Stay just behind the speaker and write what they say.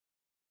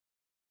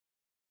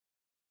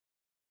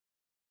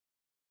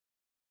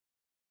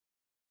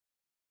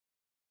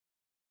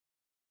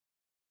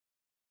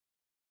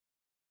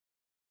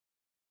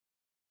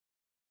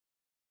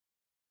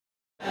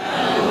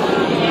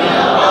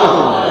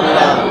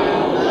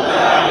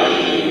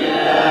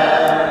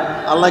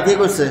কি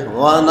কইছে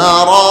ওয়া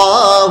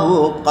নারাহু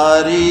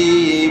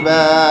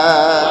কারিবা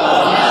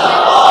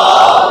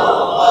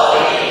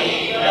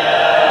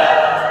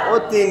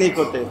অতি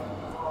নিকটে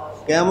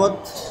কিয়ামত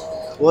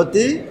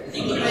অতি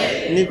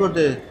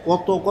নিকটে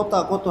কত কথা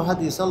কত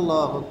হাদিস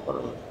আল্লাহু আকবার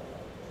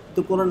তো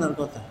কোরআনের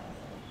কথা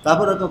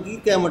তারপরে তো কি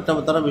কিয়ামতটা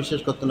তারা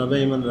বিশ্বাস করতে না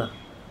বেঈমানরা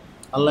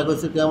আল্লাহ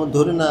কইছে কিয়ামত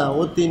ধরে না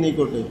অতি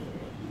নিকটে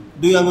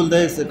দুই আঙ্গুল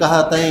দেখাইছে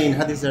কাহাতাইন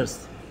হাদিস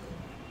আছে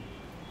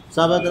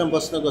সাহাবায়ে কেরাম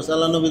প্রশ্ন করছে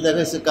আল্লাহ নবী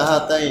দেখাইছে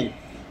কাহাতাইন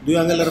দুই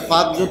আঙ্গুলের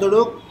পাক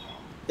যতটুক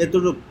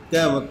এতটুক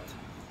কিয়ামত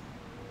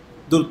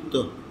দূরত্ব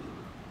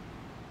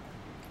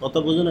কত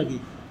বুঝো নাকি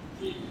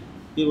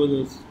কি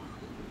বুঝছ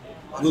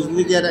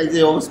বুঝলি কি আর এই যে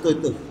অবস্থা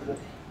হইতো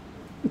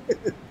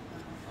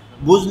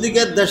বুঝলি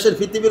কি দেশের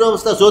পৃথিবীর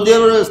অবস্থা সৌদি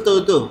আরবের অবস্থা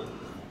হইতো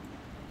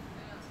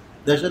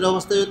দেশের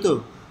অবস্থা হইতো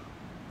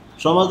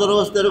সমাজের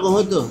অবস্থা এরকম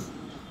হইতো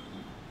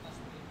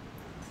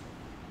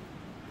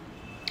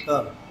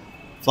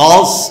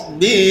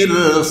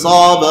فاصبر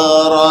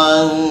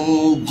صبرا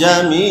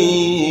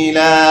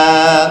جميلا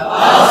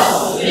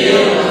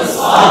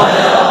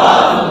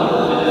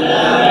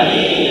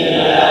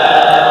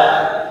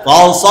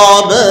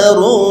فصبر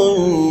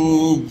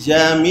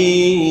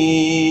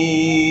جميل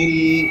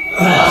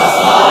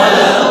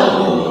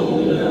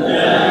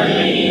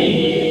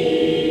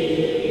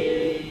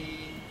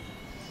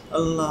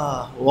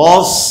الله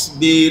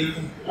واصبر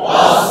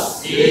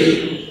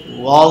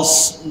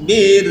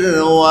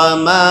واصبر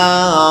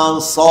وما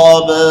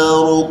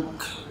صبرك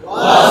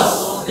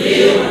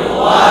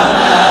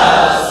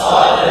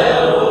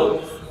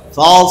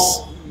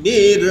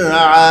فاصبر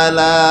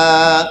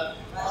على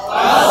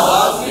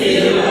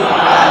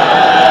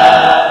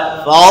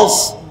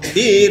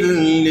فاصبر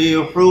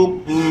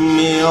لحكم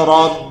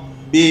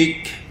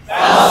ربك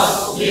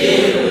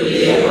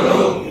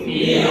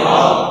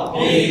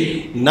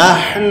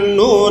نحن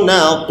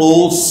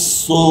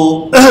نقص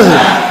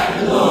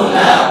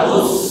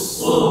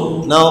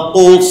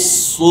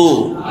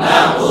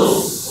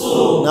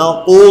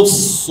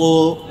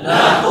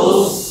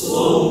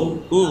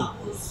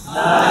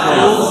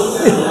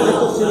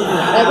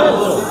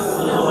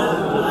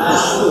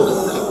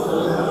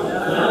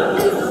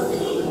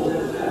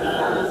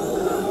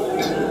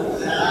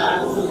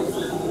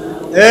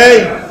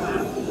এই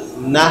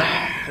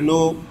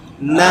নাহনু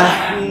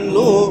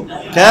নাহনু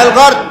খেয়াল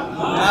কর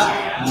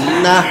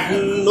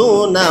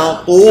নাহনু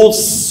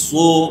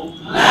নাকুসু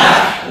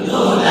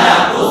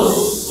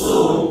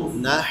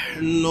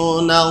نحن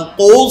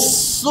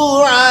نقص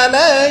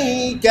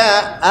عليك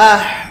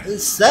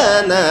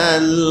أحسن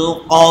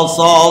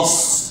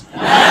القصص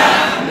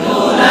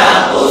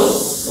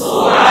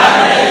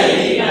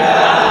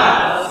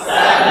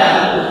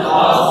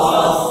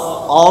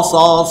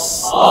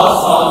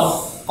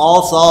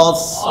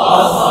قصص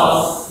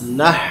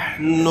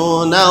نحن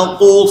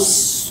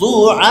نقص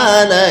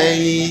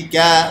عليك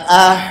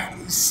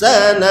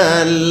أحسن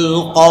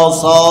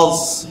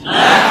القصص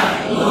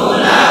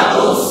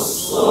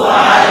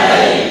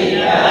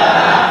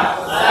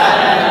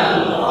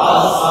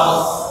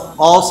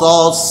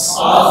قصص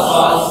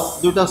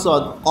দুটা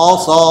শব্দ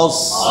قصص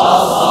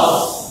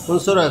কোন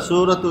সূরা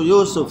সূরাতু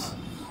ইউসুফ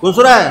কোন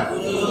সূরা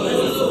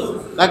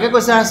কাকে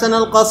কইছে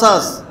আহসানুল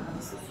কসাস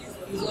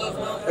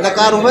এটা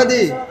কার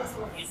উপাধি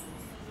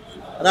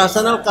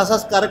আহসানুল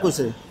কসাস কারে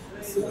কইছে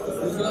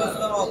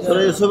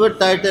সূরা ইউসুফের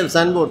টাইটেল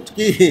সাইনবোর্ড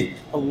কি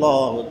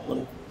আল্লাহু আকবার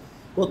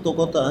কত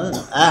কথা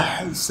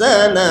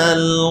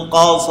আহসানুল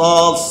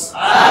কসাস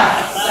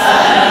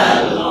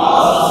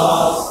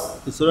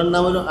সূরার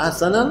নাম হলো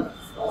আহসানুল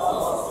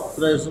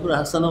সূরা ইউসুফের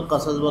আহসানুল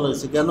কসাস বলা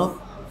হয়েছে কেন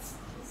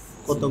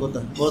কত কথা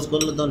বস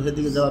করলে তখন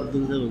সেদিকে যাওয়ার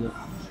দিকে যাবে না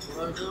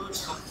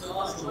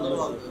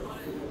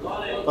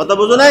কথা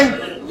বুঝো নাই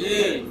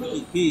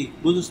কি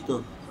বুঝিস তো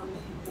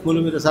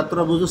মুলমিরা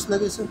ছাত্ররা বুঝিস না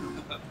কিছু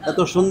এত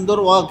সুন্দর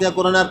ওয়াকিয়া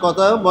কোরআনের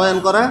কথা বয়ান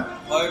করা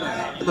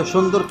এত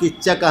সুন্দর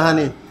কিচ্ছা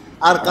কাহিনী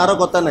আর কারো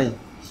কথা নাই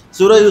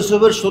সূরা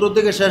ইউসুফের শুরু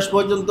থেকে শেষ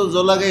পর্যন্ত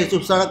জোলাগে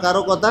ইউসুফ ছাড়া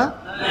কারো কথা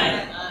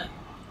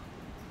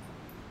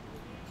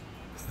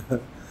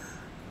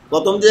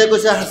প্রথম দিয়ে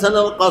কইছে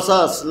আহসানুল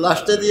কসাস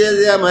লাস্টে দিয়ে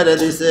দিয়ে মেরে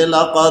দিছে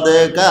লাকাদ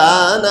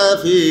কানা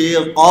ফি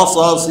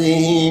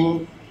কসাসিহিম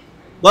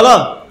বলো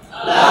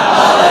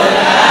লাকাদ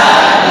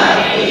কানা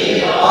ফি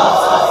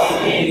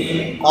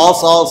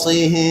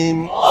কসাসিহিম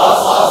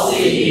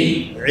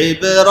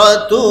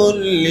ইবরাতুল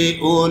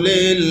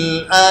লিউলিল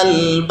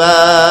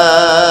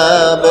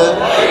আলবাব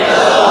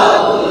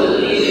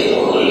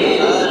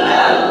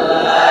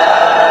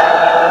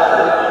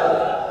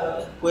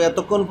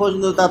এতক্ষণ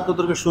পর্যন্ত তার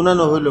তোদেরকে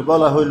শোনানো হইলো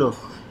বলা হইলো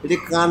এটি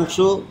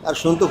কানছো আর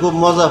শুনতে খুব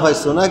মজা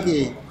পাইছো নাকি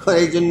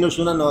এই জন্য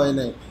শোনানো হয়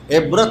নাই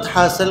ইবরাত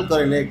হাসিল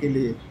করে না কে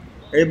লিয়ে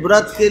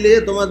ইবরাত কে লিয়ে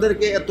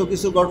তোমাদেরকে এত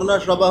কিছু ঘটনা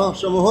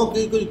সমূহ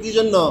কি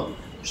জন্য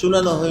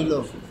শোনানো হইলো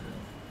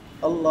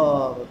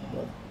আল্লাহু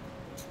আকবার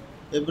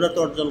ইবরাত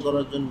অর্জন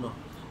করার জন্য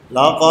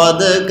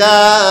লাকাদ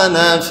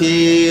কানা ফি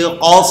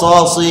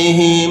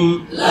কসাসিহিম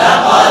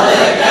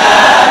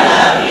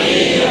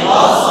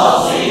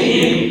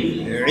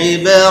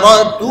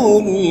عبرة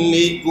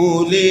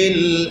لأولي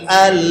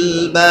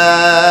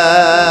الألباب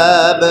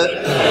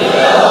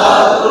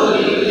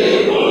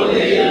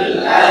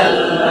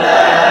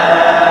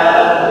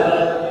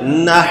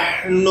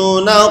نحن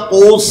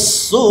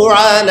نقص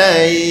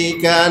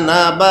عليك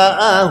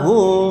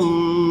نبأهم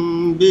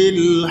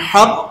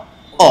بالحق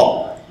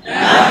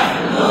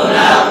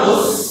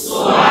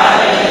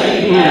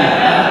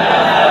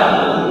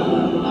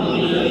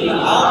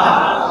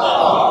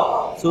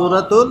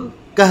সূরাতুল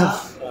কাহফ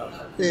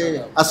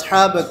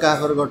আসহাব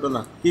কাহফের ঘটনা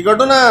কি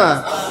ঘটনা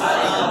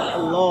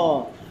আল্লাহ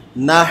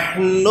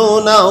নাহনু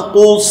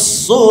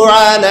নাকুসু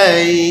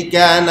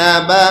আলাইকা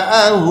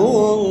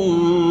নাবাআহুম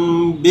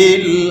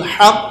বিল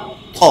হক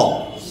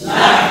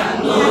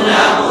নাহনু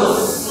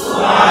নাকুসু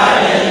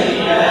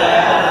আলাইকা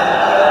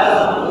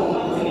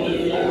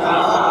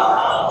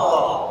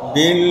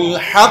বিল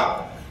হক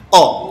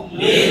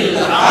বিল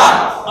হক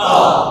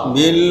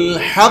বিল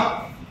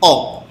হক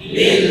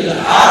বিল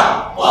হক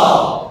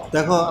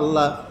দেখো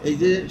আল্লাহ এই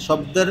যে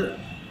শব্দের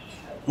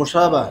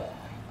মুশাবাহ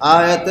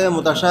আয়াতে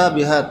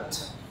মুতাশাবিহাত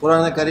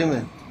কোরআনে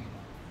কারিমে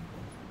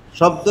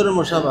শব্দের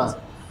মুশাবাহ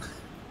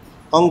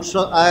অংশ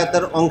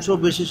আয়াতের অংশ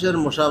বিশেষের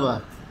মুশাবাহ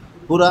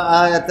পুরা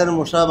আয়াতের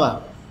মুশাবাহ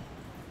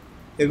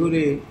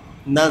এগুলি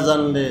না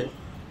জানলে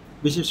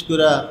বিশেষ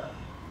করে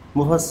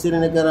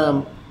মুফাসসিরিনে কেরাম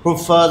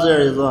হুফাজে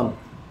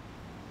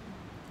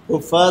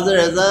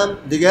এজাম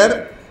দিগার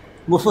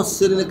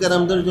মুফাসসিরিনে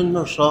কেরামদের জন্য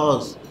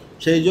সহজ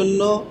সেই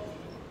জন্য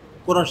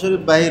কোরআন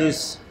শরীফ বাহির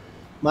হয়েছে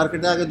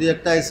মার্কেটে আগে দু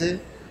একটা আছে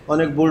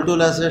অনেক বুলটুল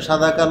আছে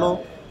সাদা কালো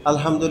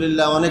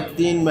আলহামদুলিল্লাহ অনেক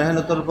দিন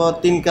মেহনতের পর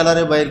 3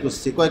 কালারে বাহির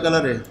করছি কয়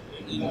কালারে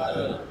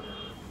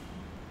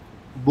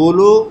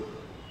ব্লু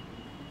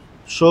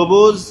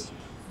সবুজ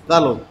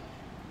কালো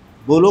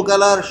ব্লু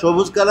কালার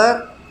সবুজ কালার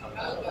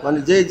মানে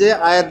যে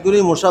আয়াতগুলি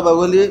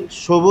মুশাবাহগুলি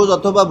সবুজ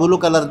অথবা ব্লু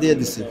কালার দিয়ে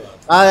দিছে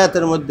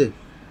আয়াতের মধ্যে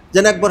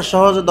যেন একবার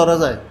সহজে ধরা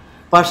যায়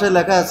পাশে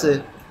লেখা আছে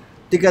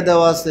টিকা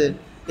দেওয়া আছে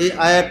এই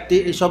আয়াতটি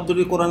এই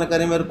শব্দটি কোরআনে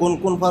কারিমের কোন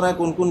কোন পারায়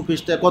কোন কোন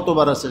পৃষ্ঠায়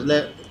কতবার আছে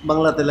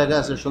বাংলাতে লেখা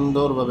আছে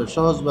সুন্দরভাবে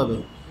সহজভাবে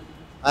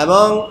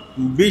এবং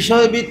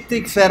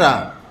বিষয়ভিত্তিক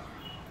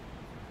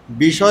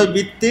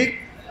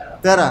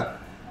ফেরা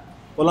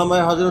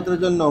ওলামায়ে হযরতের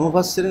জন্য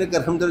মুফাসসিরিনে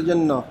কেরামদের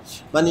জন্য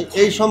মানে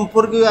এই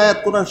সম্পর্কীয় আয়াত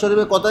কোরআন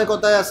শরীফে কথায়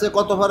কথায় আছে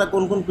কত পারা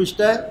কোন কোন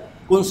পৃষ্ঠায়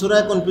কোন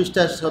সূরায় কোন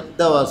পৃষ্ঠায়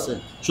দেওয়া আছে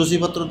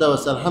সূচিপত্র দেওয়া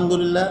আছে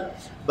আলহামদুলিল্লাহ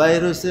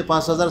বাইর হয়েছে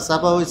 5000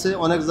 ছাপা হয়েছে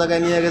অনেক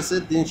জায়গায় নিয়ে গেছে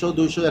 300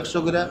 200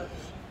 100 করে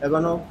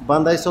এখনও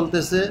বান্দাই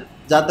চলতেছে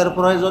যাদের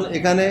প্রয়োজন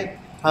এখানে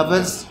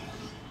হাফেজ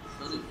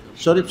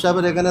শরীফ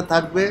সাহেবের এখানে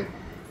থাকবে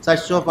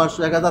 400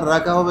 500 1000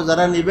 রাখা হবে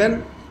যারা নেবেন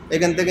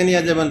এখান থেকে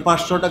নিয়ে যাবেন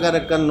 500 টাকার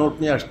একটা নোট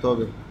নিয়ে আসতে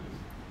হবে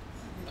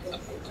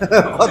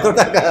কত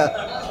টাকা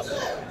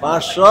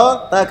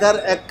 500 টাকার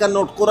একটা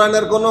নোট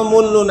কোরআনের কোনো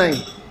মূল্য নাই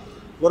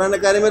কোরআনে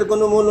কারিমের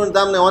কোনো মূল্য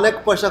দাম নেই অনেক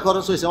পয়সা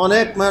খরচ হয়েছে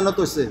অনেক মেহনত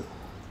হয়েছে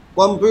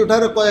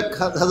কম্পিউটারে কয়েক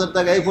হাজার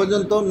টাকা এই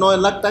পর্যন্ত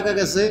 9 লাখ টাকা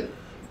গেছে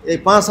এই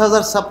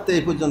 5000 ছাপতে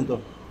এই পর্যন্ত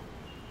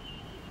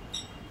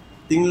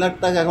 3 লাখ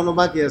টাকা এখনো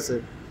বাকি আছে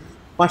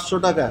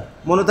 500 টাকা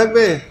মনে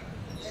থাকবে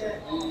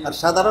আর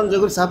সাধারণ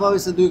যেগুলো ছাপা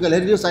হয়েছে 2 কাল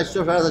হেরিও 400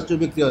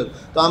 450 বিক্রি হয়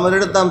তো আমার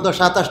এটার দাম তো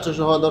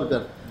 2700 হওয়া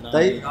দরকার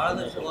তাই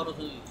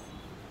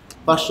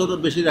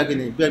 500 বেশি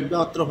রাখিনি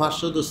মাত্র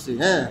 500 দোষী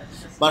হ্যাঁ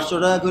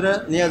 500 টাকা করে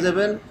নিয়ে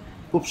যাবেন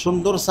খুব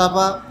সুন্দর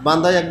ছাপা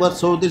বান্দায় একবার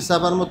সৌদির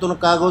ছাপার মতন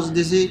কাগজ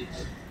দিছি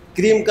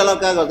ক্রিম কালার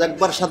কাগজ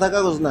একবার সাদা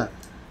কাগজ না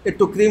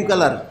একটু ক্রিম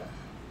কালার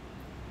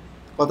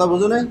কথা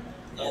বুঝো নাই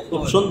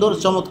খুব সুন্দর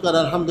চমৎকার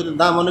আলহামদুলিল্লাহ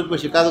দাম অনেক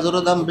বেশি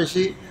কাগজেরও দাম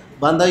বেশি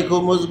বান্দাই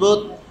খুব মজবুত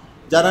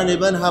যারা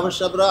নেবেন হাফেজ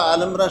সাহেবরা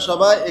আলেমরা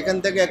সবাই এখান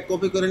থেকে 1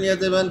 কপি করে নিয়ে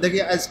যাবেন দেখি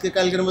আজকে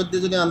কালকের মধ্যে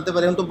যদি আনতে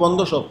পারি এখন তো বন্ধ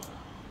সব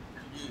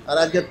আর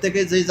আজকের থেকে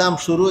যেই জাম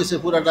শুরু হয়েছে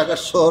পুরা ঢাকা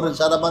শহরে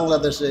সারা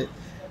বাংলাদেশে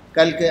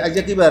কালকে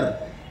আজকে কি বার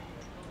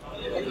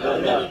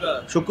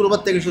শুক্রবার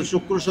থেকে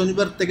শুক্র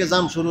শনিবার থেকে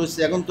জাম শুরু হয়েছে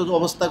এখন তো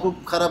অবস্থা খুব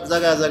খারাপ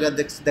জায়গায় জায়গায়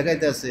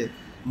দেখাইতে আছে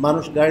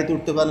মানুষ গাড়িতে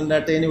উঠতে পারে না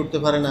ট্রেনে উঠতে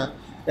পারে না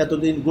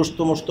এতদিন গোস্ত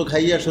মোস্ত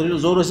খাইয়া শরীর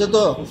জোর হয়েছে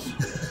তো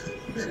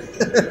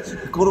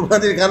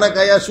কোরবানির খানা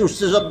খাইয়া সুস্থ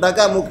সব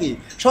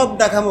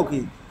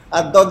ঢাকামুখী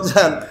আর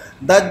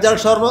দাজ্জাল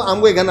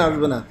আমগো এখানে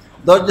আসবে না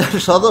দাজ্জাল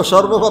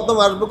সর্বপ্রথম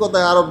আসবে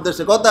কোথায় আরব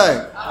দেশে কোথায়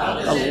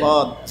আল্লাহ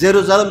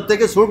জেরুজালেম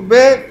থেকে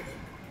ছুটবে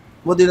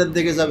মদিনার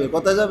দিকে যাবে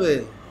কোথায় যাবে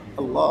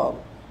আল্লাহ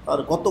আর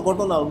কত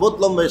ঘটনা বহুত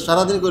লম্বা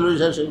সারাদিন করে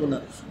শেষ হইব না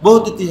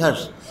বহুত ইতিহাস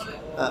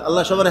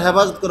আল্লাহ সবার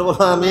হেফাজত করে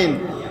বলো আমিন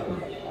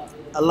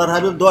আল্লাহর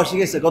হাবিব দোয়া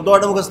শিখেছে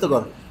দোয়াটা মুখস্থ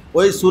কর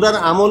ওই সূরার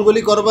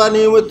আমলগুলি করবা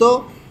নিয়মিত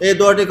এই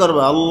দোয়াটি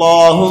করবা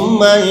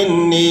আল্লাহুম্মা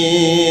ইন্নী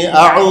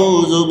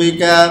আউযু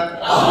বিকা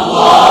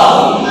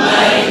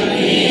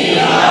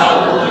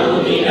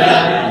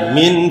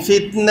মিন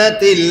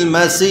ফিতনাতিল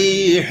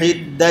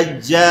মাসিহিদ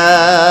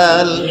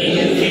দাজ্জাল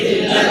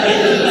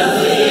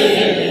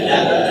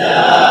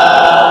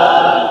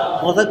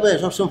থাকবে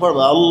সবসময়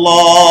পড়বা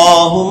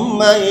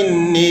আল্লাহুম্মা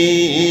ইন্নী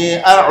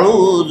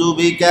আউযু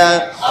বিকা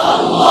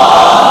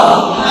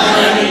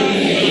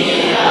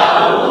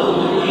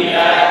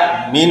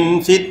মিন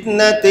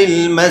ফিতনাতিল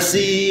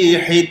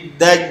মাসিহিদ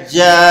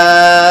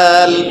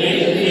দাজ্জাল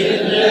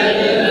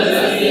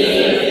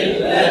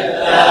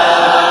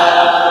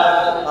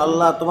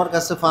আল্লাহ তোমার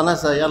কাছে ফানা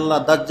চাই আল্লাহ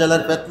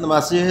দাজ্জালের ফিতনা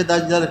মাসিহে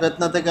দাজ্জালের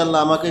ফিতনা থেকে আল্লাহ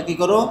আমাকে কি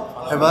করো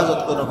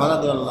হেফাজত করো ফানা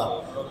দিও আল্লাহ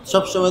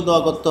সব সময়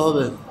দোয়া করতে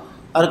হবে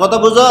আর কথা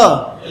বুঝো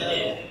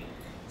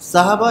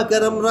সাহাবা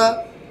কেরামরা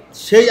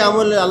সেই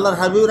আমলে আল্লাহর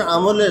হাবিবের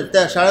আমলে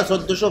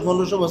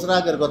 1450-1500 বছর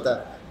আগের কথা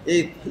এই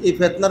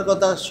ফিতনার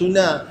কথা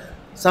শুনা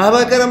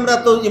সাহাবা কেরামরা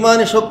তো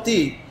ইমানে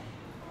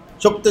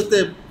শক্তিতে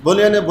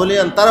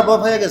বলিয়ান তারা ভয়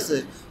পেয়ে গেছে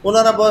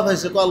ওনারা ভয়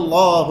পাইছে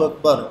আল্লাহু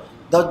আকবার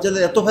দাজ্জালে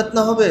এত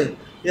ফিতনা হবে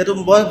এরকম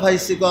ভয়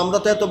পাইছি আমরা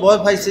তো এত ভয়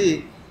পাইছি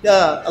ইয়া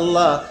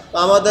আল্লাহ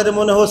আমাদের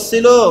মনে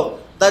হচ্ছিল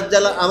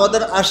দাজ্জাল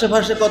আমাদের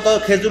আশেপাশে কত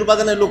খেজুর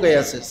বাগানে লুকিয়ে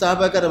আছে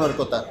সাহাবা কেরামের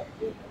কথা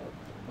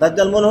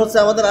দাজ্জাল মনে হচ্ছে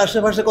আমাদের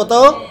আশেপাশে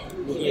কোথাও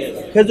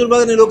খেজুর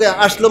বাগানে লোকে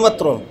আসলো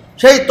মাত্র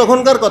সেই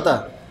তখনকার কথা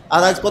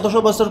আর আজ কতশো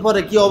বছর পরে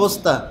কি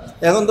অবস্থা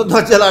এখন তো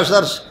দাজ্জাল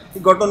আসার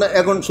ঘটনা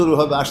এখন শুরু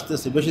হবে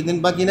আসতেছে বেশি দিন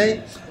বাকি নাই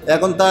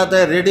এখন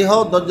তাড়াতাড়ি রেডি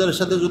হও দাজ্জালের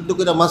সাথে যুদ্ধ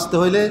করে মারতে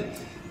হইলে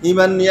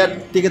ইমান নিয়ে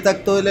টিকে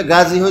থাকতে হইলে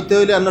গাজী হইতে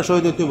হইলে আমরা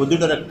শহীদ হইতে হবে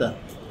দুইটার একটা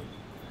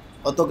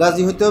অত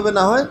গাজী হইতে হবে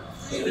না হয়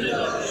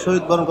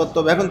শহীদ বরণ করতে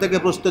হবে এখন থেকে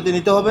প্রস্তুতি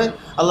নিতে হবে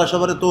আল্লাহ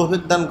সবার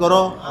তৌফিক দান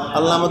করো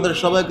আল্লাহ আমাদের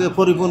সবাইকে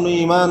পরিপূর্ণ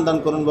ঈমান দান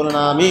করুন বলেন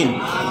আমিন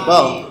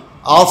বাও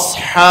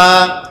আসহা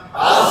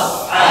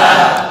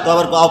তো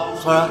আবার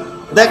আসহা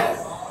দেখ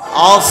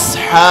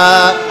আসহা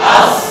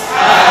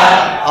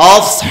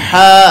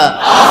আসহা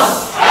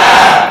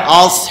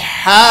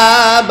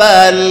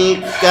আসহাবাল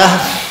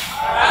কাহফ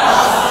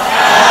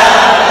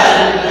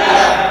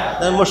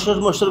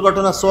মশহুর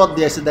ঘটনা সওয়াব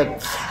দিয়েছে দেখ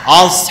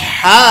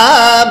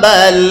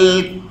আসহাবাল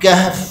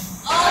কাহফ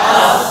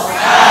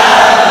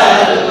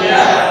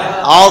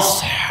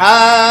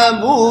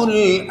আসহাবুল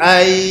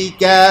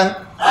আইকা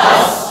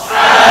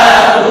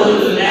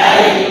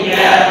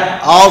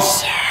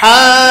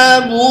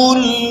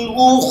আসহাবুল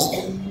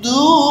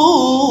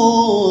উখদুদ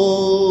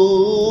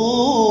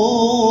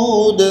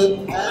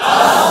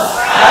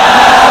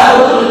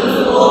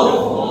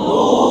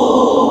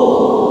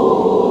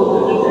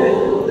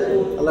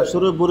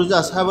শুরু বুরুজ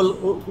আসহাবুল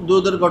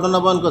উখদুদের ঘটনা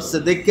বর্ণনা করছে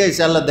দেখে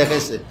আইছে আল্লাহ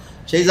দেখাইছে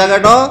সেই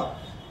জায়গাটা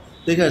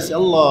দেখাইছে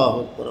আল্লাহু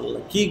আকবার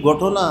আল্লাহ কি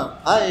ঘটনা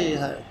হায়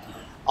হায়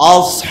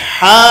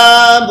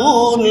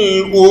আসহাবুল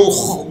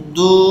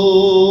উখদুদ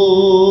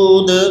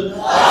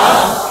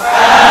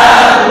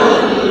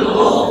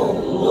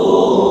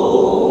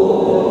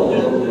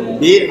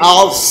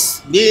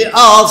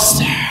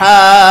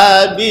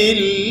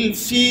বিআসহাবিল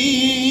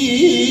ফিল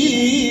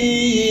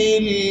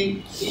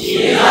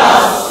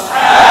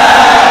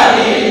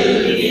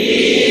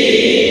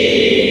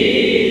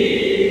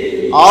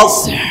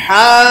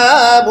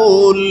أصحاب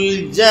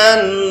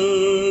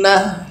الجنة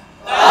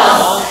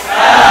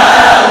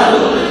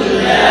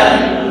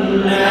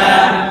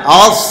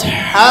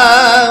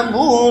أصحاب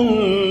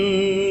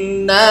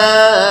النار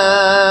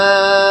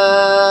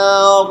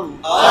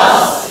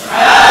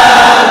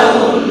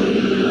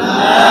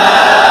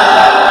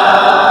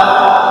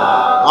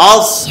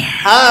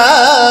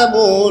أصحاب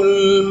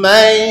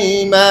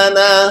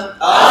الميمنة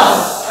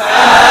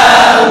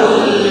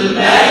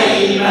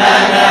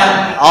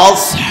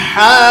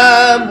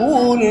أصحاب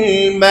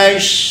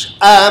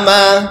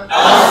المشأمة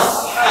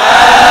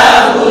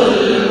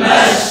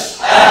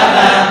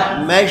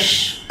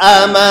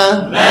مشأمة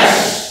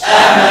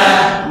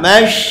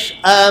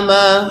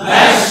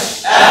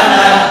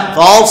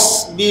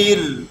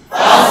فاصبر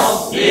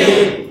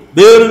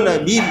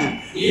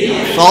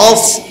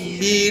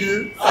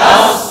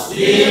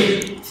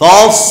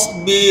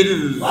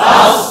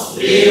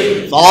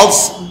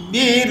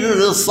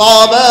فاصبر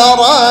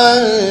صبرا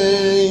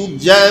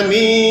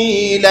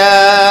جميلا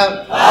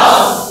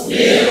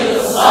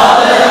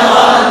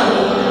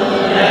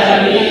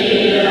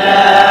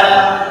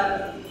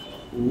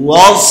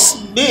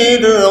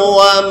واصبر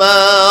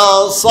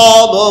وما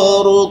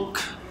صبرك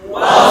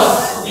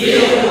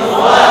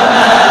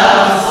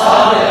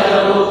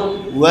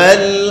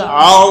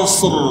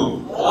والعصر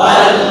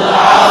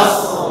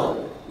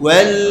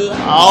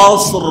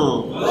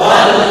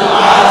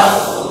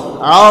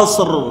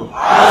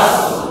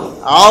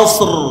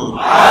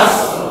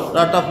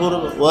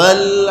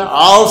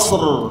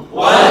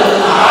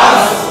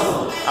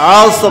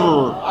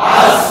عصر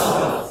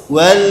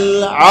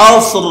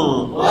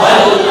والعصر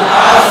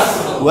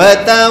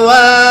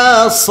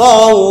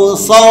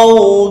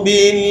وتواصوا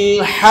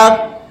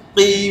بالحق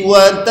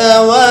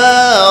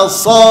وتواصوا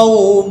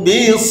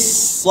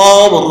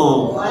بالصبر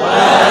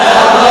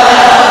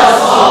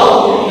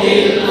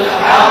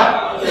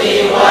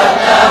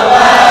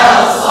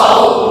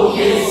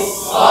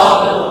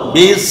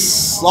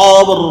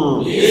بالصبر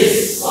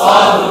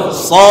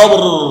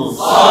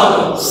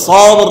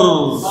صبر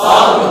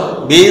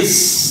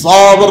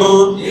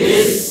بالصبر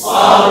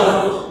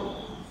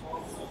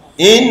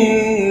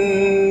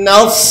إن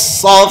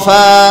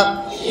الصفا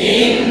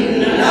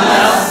إن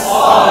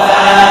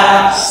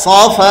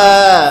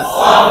الصفا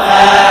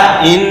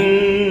إن الصفا والمروة من شعائر الله فمن حج البيت أو اعتمر فلا جناح عليه أن يطوف بهما ويطوف بالبيت من حيث أمركم الله وأقيموا الصلاة وآتوا الزكاة ذلك دين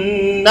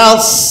القيمة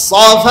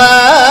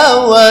الصفا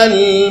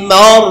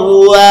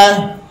والمروة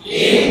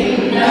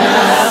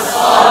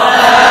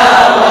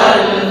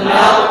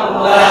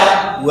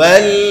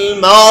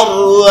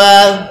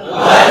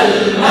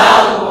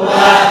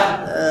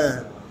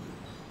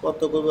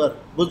কত কবার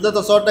বুঝলে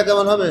তো শর্টটা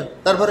কেমন হবে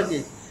তারপরে কি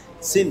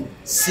সিন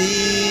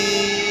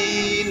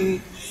সিন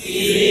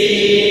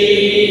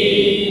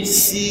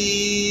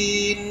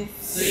সিন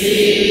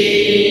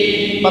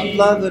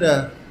পাতলা করে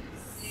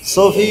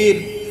সফির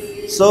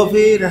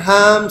সফির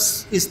হামস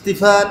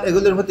ইস্তিফাল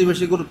এগুলোর প্রতি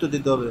বেশি গুরুত্ব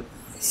দিতে হবে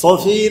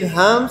সফির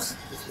হামস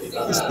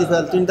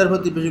ইস্তিফাল তিনটার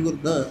প্রতি বেশি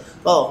গুরুত্ব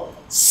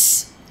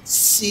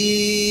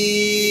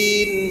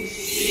সিন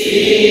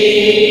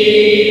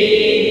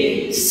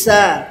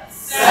সা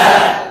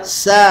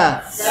সা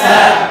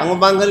আমরা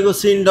বাঙালি কো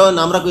সিন ডাউন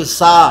আমরা কই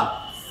সা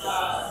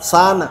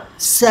সা না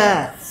সা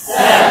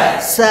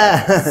সা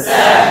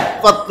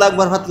পাতলা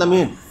একবার পাতলা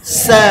মিন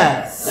সা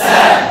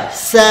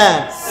সা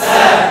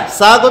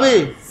সা কবি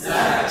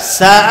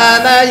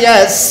সাআলা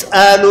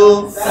ইয়াসআলু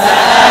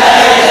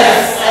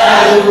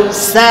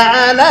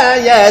সাআলা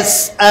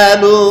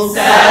ইয়াসআলু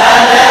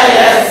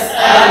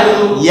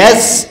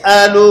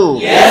ইয়াসআলু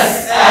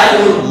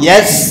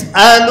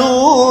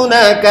ইয়াসআলুনাকা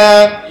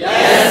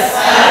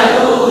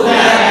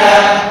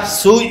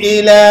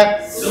সুইলা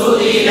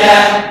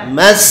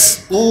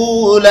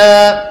مسؤولا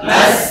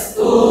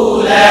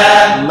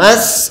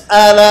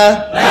مسألة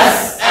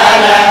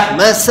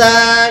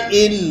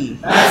مسائل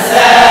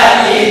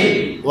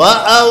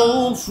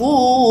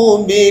وأوفوا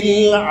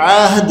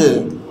بالعهد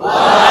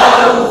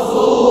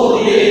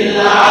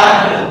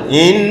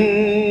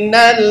إن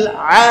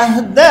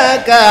العهد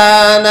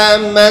كان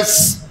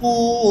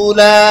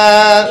مسؤولا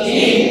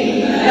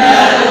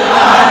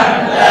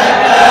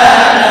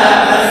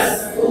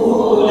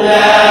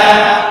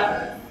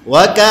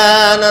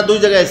وكان دو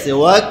جگہ سے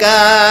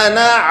وكان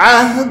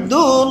عهد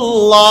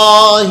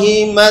الله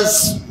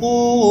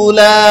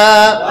مسؤولا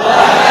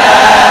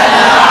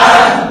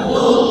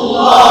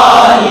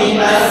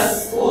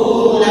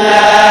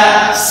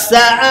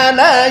سأل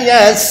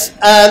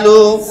يسأل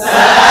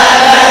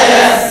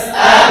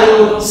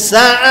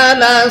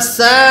سأل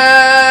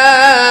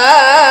سائل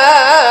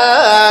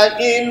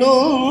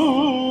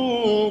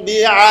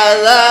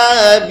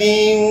بعذاب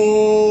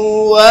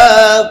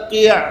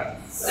واقع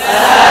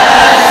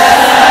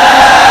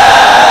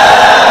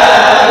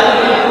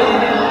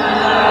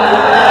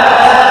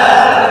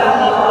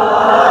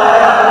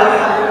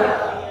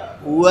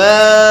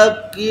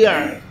واقع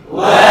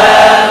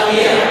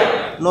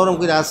নরম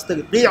করে আস্তে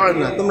কিয়া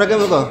না তোমরা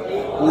কেমন কও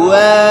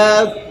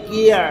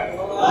ওয়াকিয়া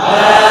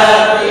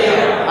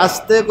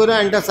আস্তে করে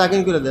আইনটা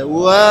সাকিন করে দাও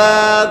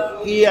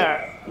ওয়াকিয়া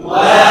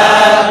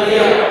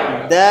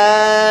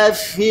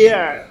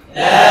দাফিয়া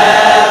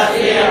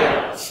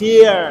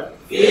ফিয়া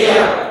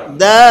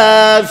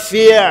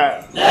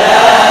دافع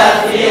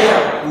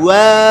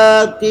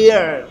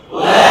واقع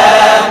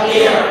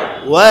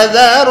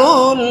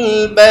وذروا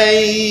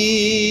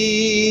البيع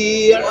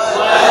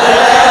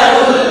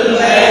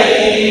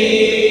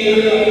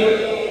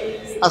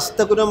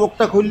আস্তে করে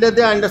মুখটা খুললে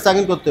দিয়ে আইনটা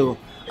সাকিন করতে হবে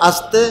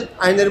আস্তে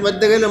আইনের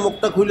মধ্যে গেলে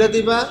মুখটা খুলে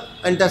দিবা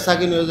আইনটা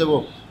সাকিন হয়ে যাব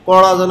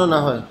কড়া যেন না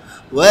হয়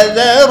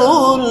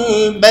وذروا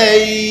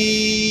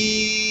البيع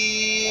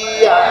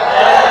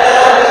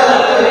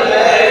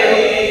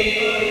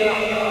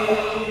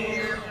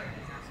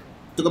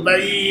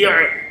বাইয়া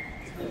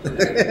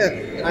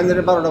আইনের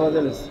 12টা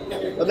বাজে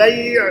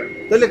বাইয়া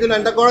তাহলে কি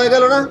আইনটা কড়া হয়ে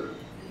গেল না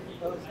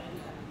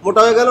মোটা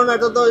হয়ে গেল না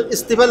এটা তো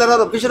ইস্তিফালের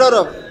আরব কিসের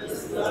আরব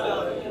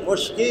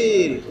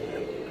মুশকিল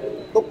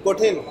খুব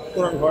কঠিন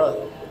কোরআন পড়া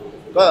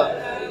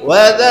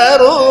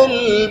ওয়াদারুল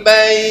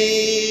বাই'a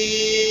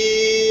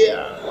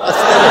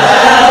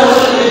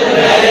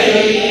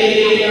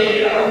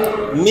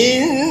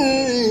মিন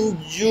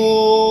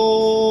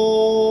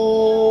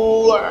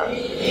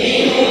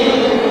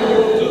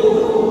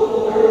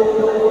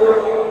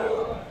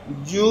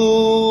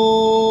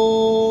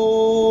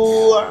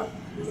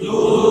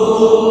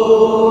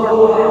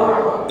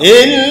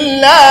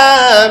إلا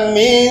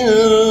من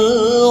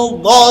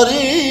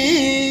ضريع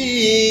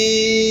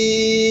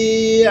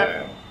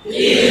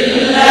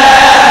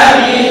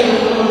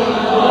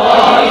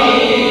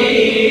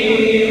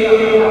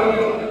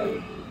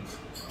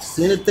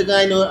সিনের থেকে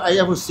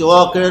আইয়া পড়ছে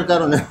ওয়াকের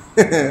কারণে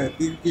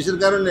কিসের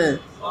কারণে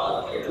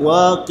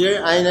ওয়াকে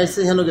আইন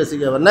আইসে হেন গেছে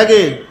কি আবার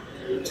নাকি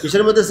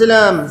কিসের মধ্যে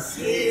ছিলাম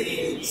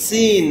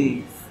সিন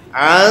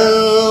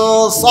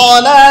عن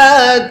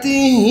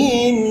صلاتهم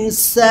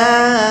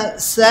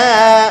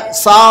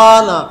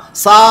ساهون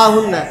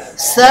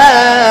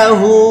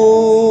ساهون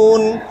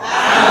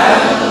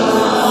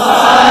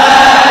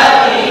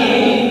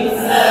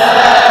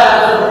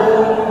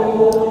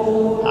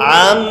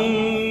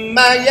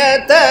عما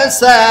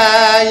يتساءلون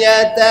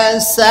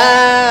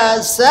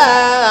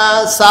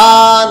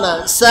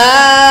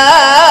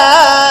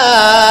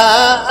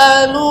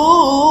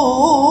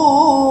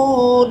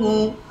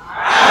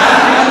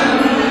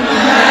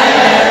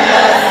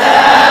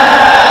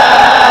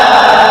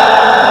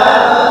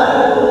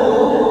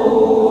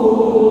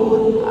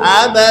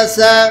عبس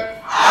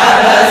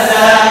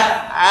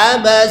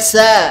عبس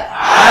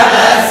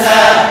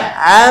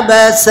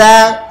عبس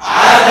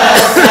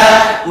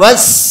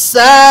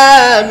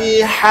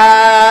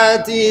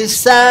والسابحات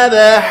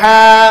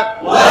سبحا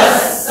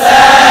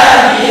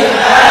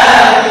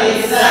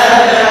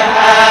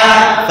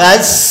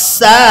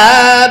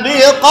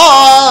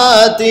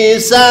فالسابقات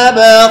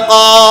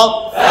سبقا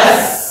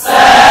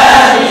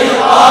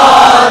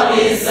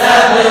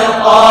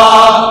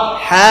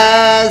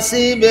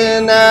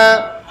حاسبنا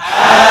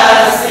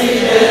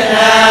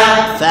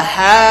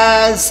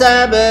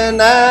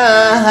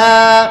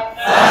فحاسبناها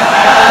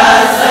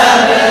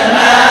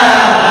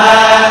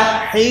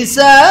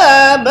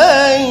حسابا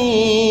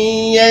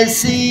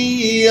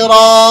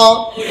يسيرا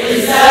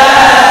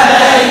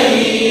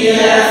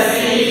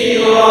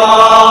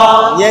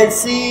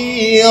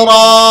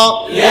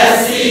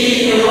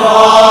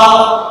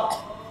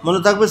মনে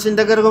থাকবে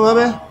চিন্তা কিরকম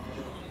হবে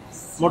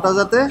মোটা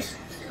যাতে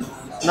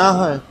না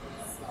হয়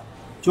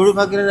চুড়ি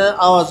ফাঁকির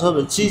আওয়াজ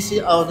হবে ছি ছি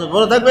আওয়াজ হবে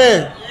মনে থাকবে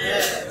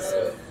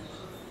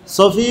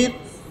সফির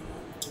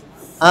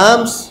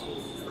আমস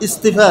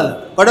ইস্তিফাল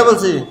কটা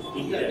বলছি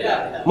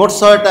মোট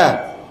 6টা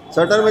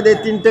 6টার মধ্যে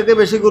 3টাকে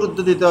বেশি গুরুত্ব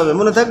দিতে হবে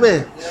মনে থাকবে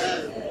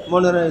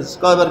মনে রয়েছে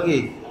কয়বার কি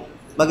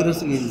বাকি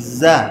রয়েছে কি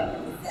যা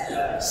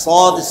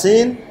সদ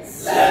সিন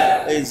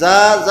এই যা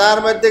যার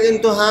মধ্যে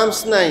কিন্তু হামস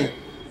নাই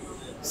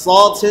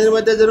সদ সিনের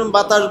মধ্যে যেরকম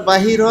বাতাস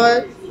বাহির হয়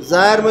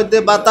যার মধ্যে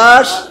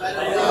বাতাস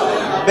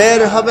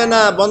বের হবে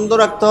না বন্ধ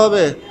রাখতে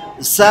হবে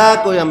যা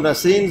কই আমরা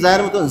সিন যার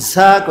মতন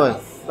যা কয়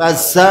বা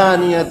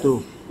জানিয়াতু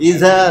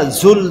ইযা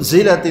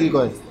জুলজিলাতিল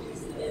কয়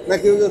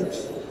নাকি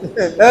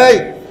এই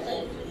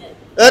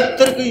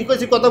তোর কি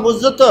কইছি কথা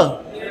বুঝছো তো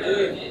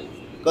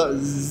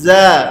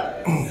যা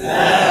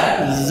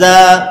যা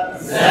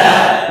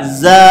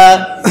যা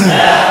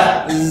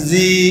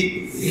জি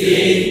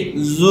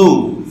জু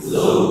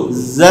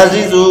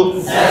জাজিজু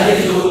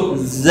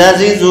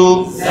জাজিজু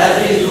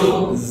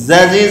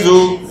জাজিজু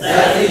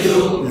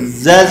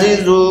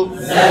জাজিজু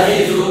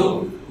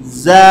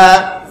যা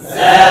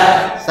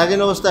সাকিন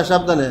অবস্থা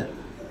সাবধানে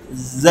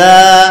যা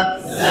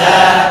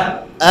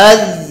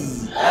আজ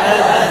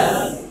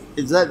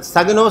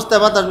সাকিন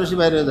অবস্থায় বাতাস বেশি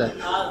বাইরে হয়ে যায়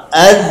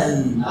আজ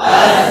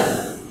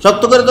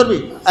শক্ত করে ধরবি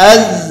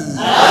আজ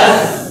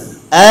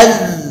আজ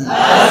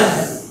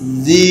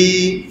জি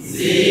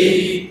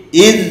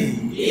ইজ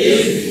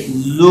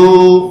জু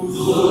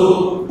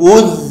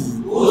উজ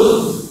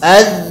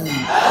আজ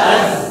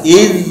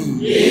ইজ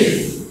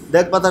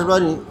দেখ বাতাস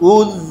বাইরে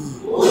উজ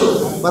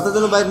বাতাস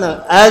যেন বাইরে না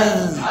আজ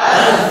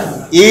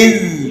ইজ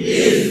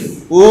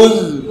উজ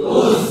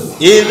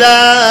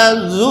إذا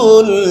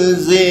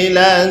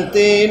زلزلت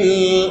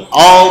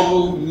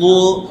الأرض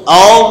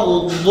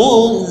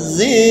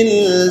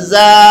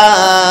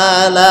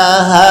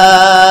زلزالها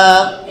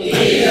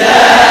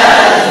إذا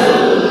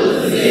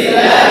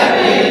زلزلت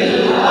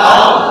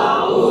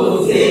الأرض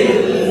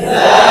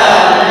زلزالها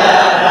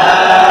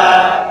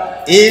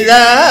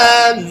إذا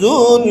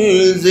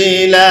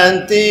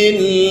زلزلت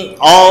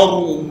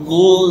الأرض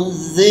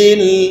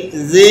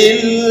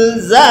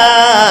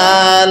زلزالها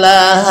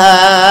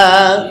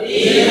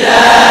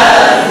إذا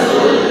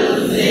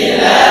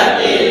زلزلت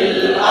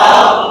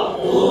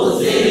الأرض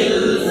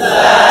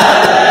زلزالها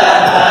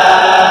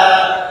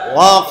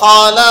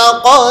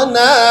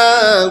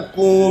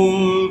وخلقناكم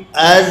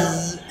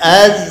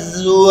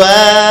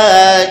أزواجا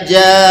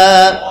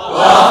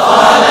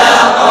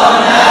وخلقناكم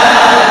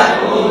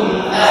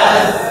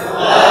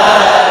أزواجا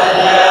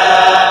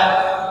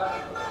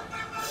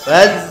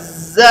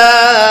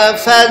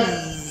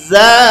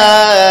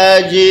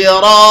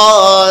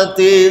فالزاجرات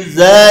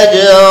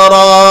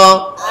زجرا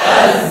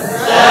فالزاجرات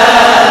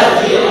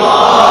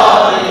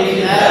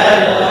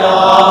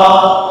زجرا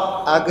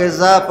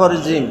أجزاء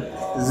فرجيم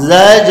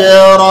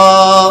زجرا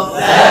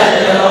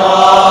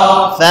زجرا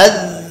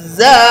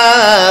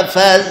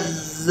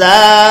فالزاجرات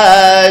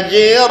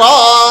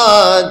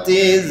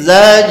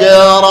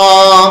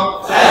زجرا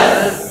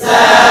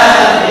فالزاجرات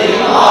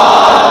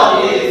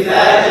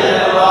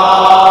زجرا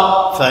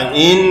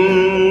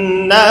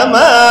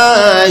فإنما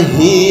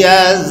هي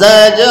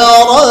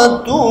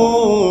زجرة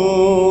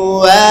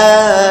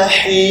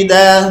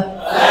واحدة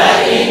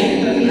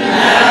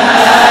فإنما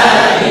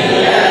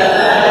هي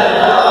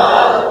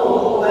زجرة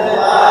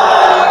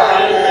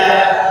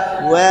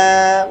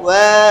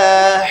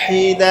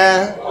واحدة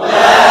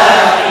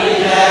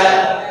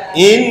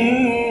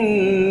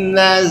إن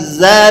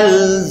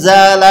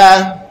زلزلة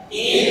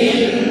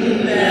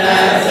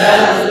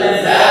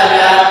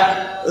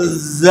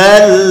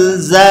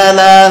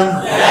زلزلة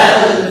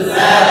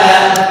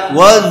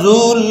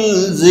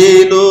وزلزلوا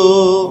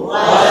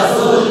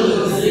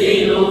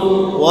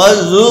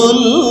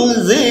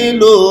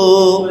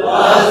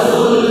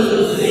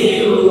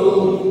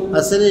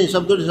আসেনি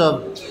শব্দটি সব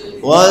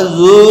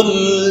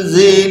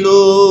وزلزلوا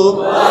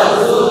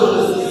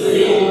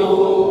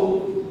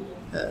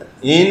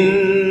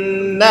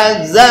إن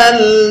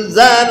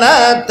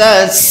زلزلة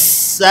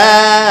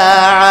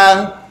الساعة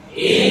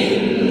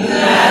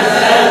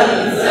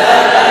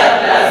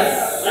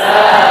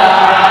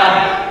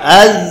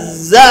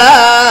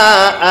الزاجرة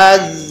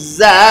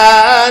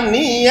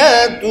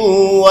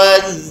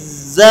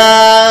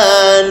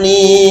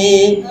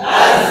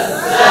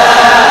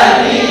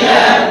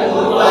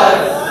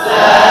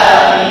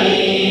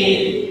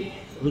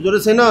হুজুরে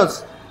চিনস?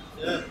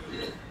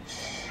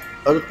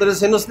 হযরতরে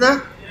চিনস না?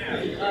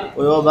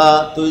 ওই বাবা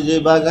তুই যে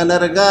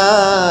বাগানের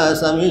গাছ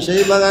আমি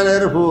সেই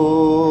বাগানের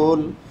ফুল।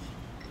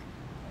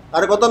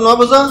 আর কত ন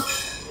বুঝো?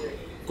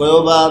 কয়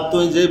বাবা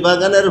তুই যে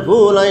বাগানের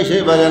ফুল আমি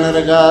সেই বাগানের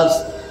গাছ,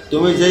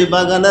 তুমি যেই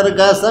বাগানের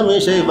গাছ আমি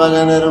সেই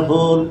বাগানের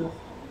ফুল।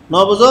 ন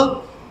বুঝো?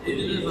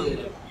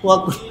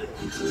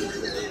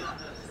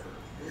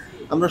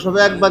 আমরা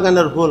সবাই এক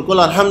বাগানের ফুল। কল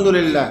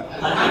আলহামদুলিল্লাহ।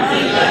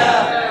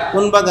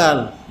 কোন বাগান?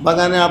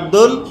 বাগানে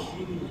আব্দুল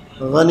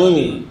গনি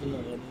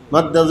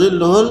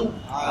মাদ্দাজিল্লুহুল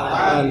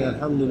আলী।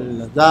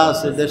 আলহামদুলিল্লাহ। যা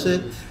আছে দেশে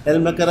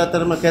এলমে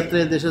কেরাতের ক্ষেত্রে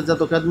দেশের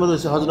যত খেদমত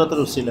হয়েছে হজরতের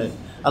উসিলায়,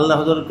 আল্লাহ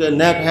হজরতকে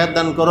নেক হায়াত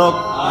দান করক।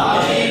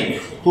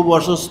 খুব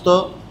অসুস্থ,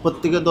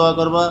 প্রত্যেকে দোয়া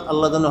করবা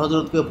আল্লাহ যেন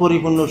হজরতকে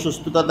পরিপূর্ণ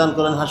সুস্থতা দান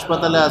করেন।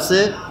 হাসপাতালে আছে,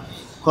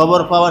 খবর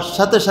পাওয়ার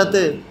সাথে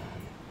সাথে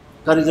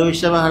কারি জহির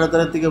সাহেব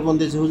হাটাতারের থেকে ফোন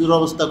দিয়েছে, হুজুর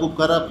অবস্থা খুব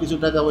খারাপ, কিছু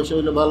টাকা পয়সা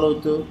হইলে ভালো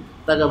হইতো।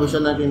 টাকা পয়সা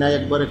নাকি নাই,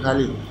 একবারে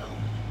খালি।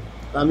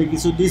 আমি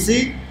কিছু দিছি,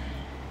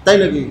 তাই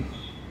নাকি?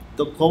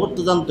 তো খবর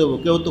তো জানতে হবে,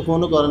 কেউ তো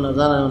ফোনও করে না,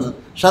 জানায় না।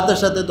 সাথে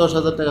সাথে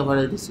 10,000 টাকা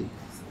পাঠিয়ে দিছি।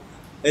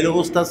 এই লোক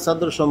উস্তাদ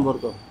ছাত্র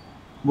সম্পর্ক,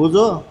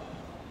 বুঝো?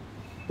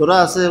 তোরা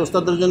আছে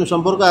উস্তাদের জন্য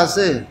সম্পর্ক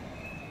আছে।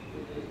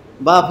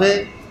 বাপে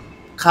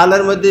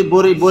খালের মধ্যে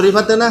বড়ি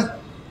ফাতে না,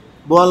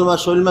 বোয়াল মাছ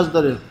শৈল মাছ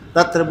ধরে,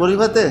 রাত্রে বড়ি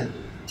ফাতে।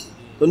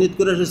 তো নিত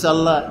করে এসেছে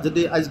আল্লাহ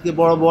যদি আজকে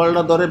বড়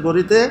বোয়ালটা ধরে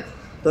বড়িতে,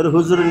 তোর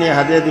হুজুরে নিয়ে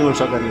হাদিয়া দিব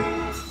সকালে।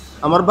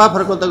 আমার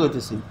বাপের কথা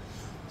কইতেছি,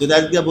 যদি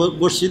আজকে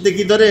বর্ষিতে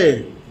কি ধরে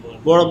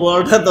বড়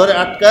বোয়ালটা ধরে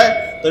আটকায়,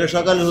 তোর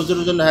সকালে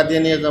হুজুরের জন্য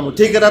হাদিয়া নিয়ে যাবো।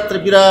 ঠিক রাত্রে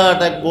বিরাট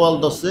এক বোয়াল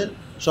ধরছে,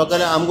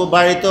 সকালে আমগো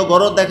বাড়িতে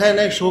ঘরও দেখায়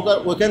নাই, সকাল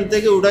ওইখান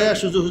থেকে উঠাইয়া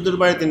হুজুর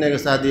বাড়িতে নিয়ে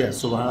গেছে হাদিয়া।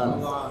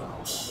 সুবহানাল্লাহ।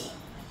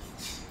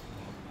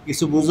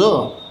 কিছু বুঝো?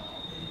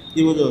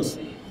 কি বুঝো?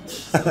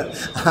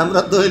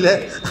 আমরা তো হইলে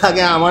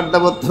আগে আমারটা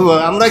করতে হবে।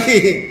 আমরা কি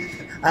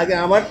আগে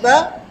আমারটা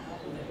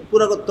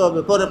পুরো করতে হবে,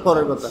 পরে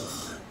পরের কথা।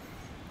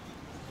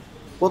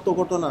 কত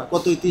ঘটনা,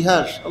 কত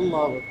ইতিহাস।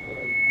 আল্লাহ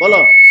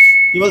বলো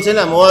কি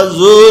বলছিলাম?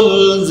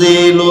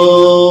 ওয়াজুলজিলু।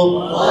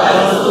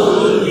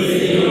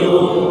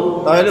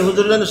 তাহলে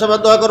হুজুর যেন সবাই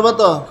দোয়া করবা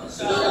তো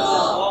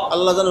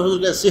আল্লাহ যেন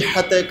হুজুরকে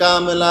সিহাতে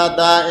কামেলা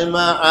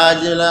দাইমা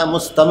আজিলা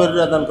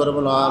মুস্তামিররা দান করে,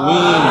 বলো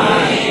আমিন।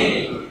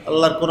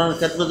 আল্লাহর কোরআন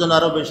ক্ষেত্রে যেন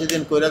আরো বেশি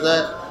দিন কইরা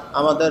যায়,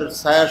 আমাদের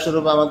ছায়া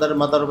স্বরূপ আমাদের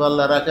মাথার উপর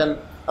আল্লাহ রাখেন,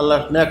 আল্লাহ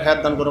নেক হায়াত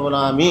দান করে, বলো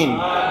আমিন।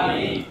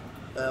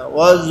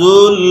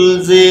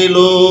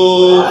 ওয়াজুলজিলু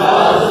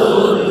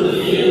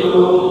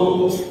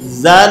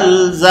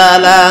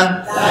জালজালা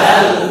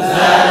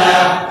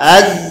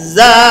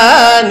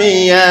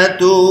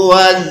আয-যানিয়াতু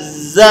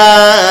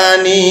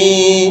ওয়াজ-যানি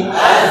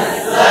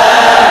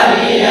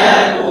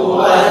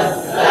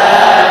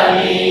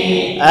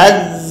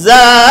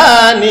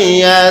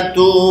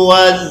আয-যানিয়াতু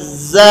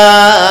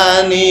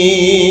ওয়াজ-যানি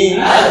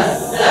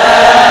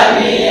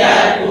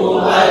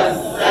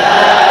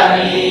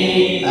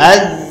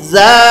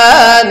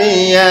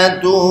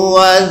الزانية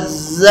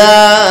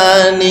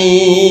والزاني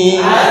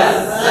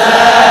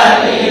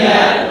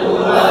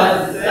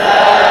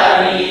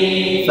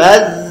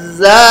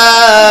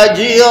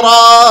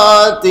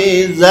فالزاجرات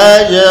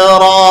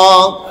زجرا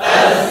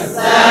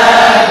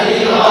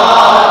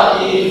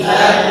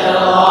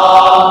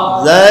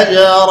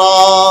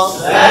زجرا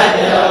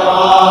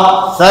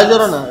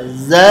زجرنا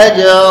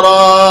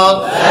زجرا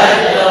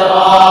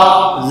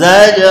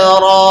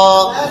زجرا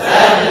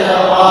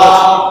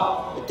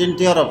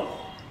তিনটি হরফ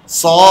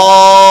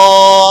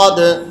صاد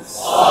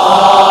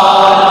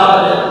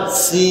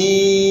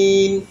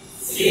সিন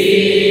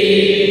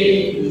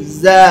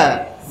জা।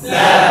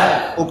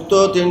 উক্ত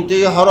তিনটি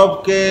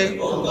হরফকে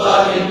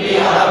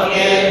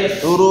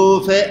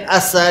হুরুফে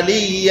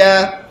আসালিয়া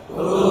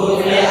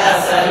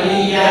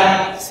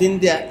সিন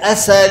দিয়া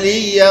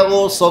আসালিয়া ও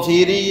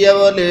সফিরিয়া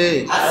বলে।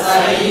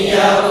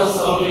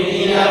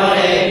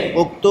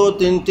 উক্ত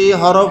তিনটি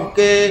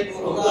হরফকে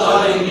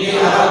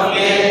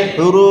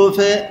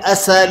হুরুফে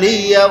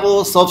আসালিয়া ও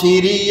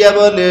সফিরিয়া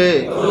বলে।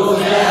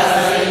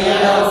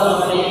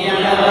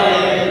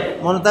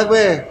 মনে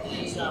থাকবে?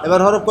 এবার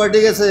হরফ কয়টি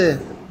গেছে?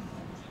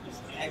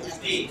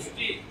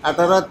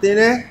 18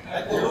 3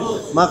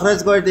 মাখরাজ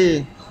কয়টি?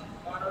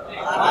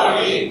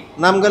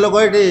 নাম গেল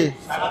কয়টি?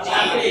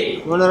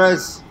 মনে রাখ,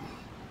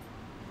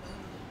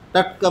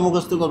 টাটকা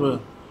মুখস্থ করবে,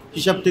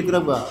 হিসাব ঠিক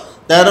রাখবা।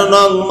 13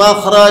 নং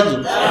মাখরাজ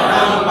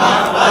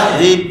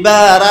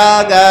জিব্বার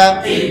আগা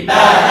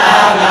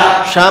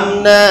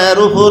সামনের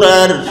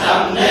উপরের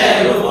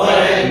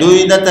দুই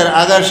দাঁতের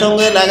আগার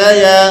সঙ্গে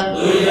লাগাইয়া।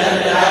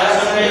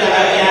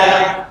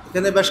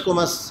 এখানে বেশ কম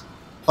আছে,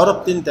 হরফ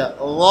তিনটা।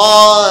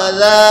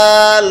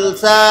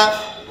 ওয়ালালসা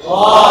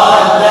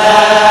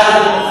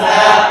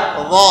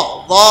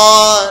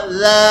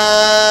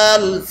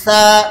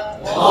ওয়ালালসা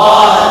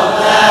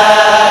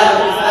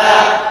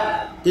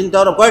তিনটা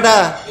হরফ। কয়টা?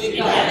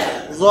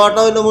 জটা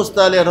হইল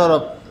মুস্তালির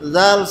হরফ,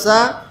 জালসা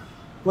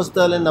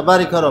মুস্তালির না,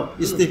 বারিক হরফ,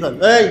 ইস্তিফাল।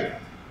 এই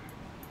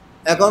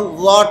এখন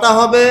জটা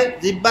হবে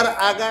জিব্বার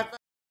আগাটা।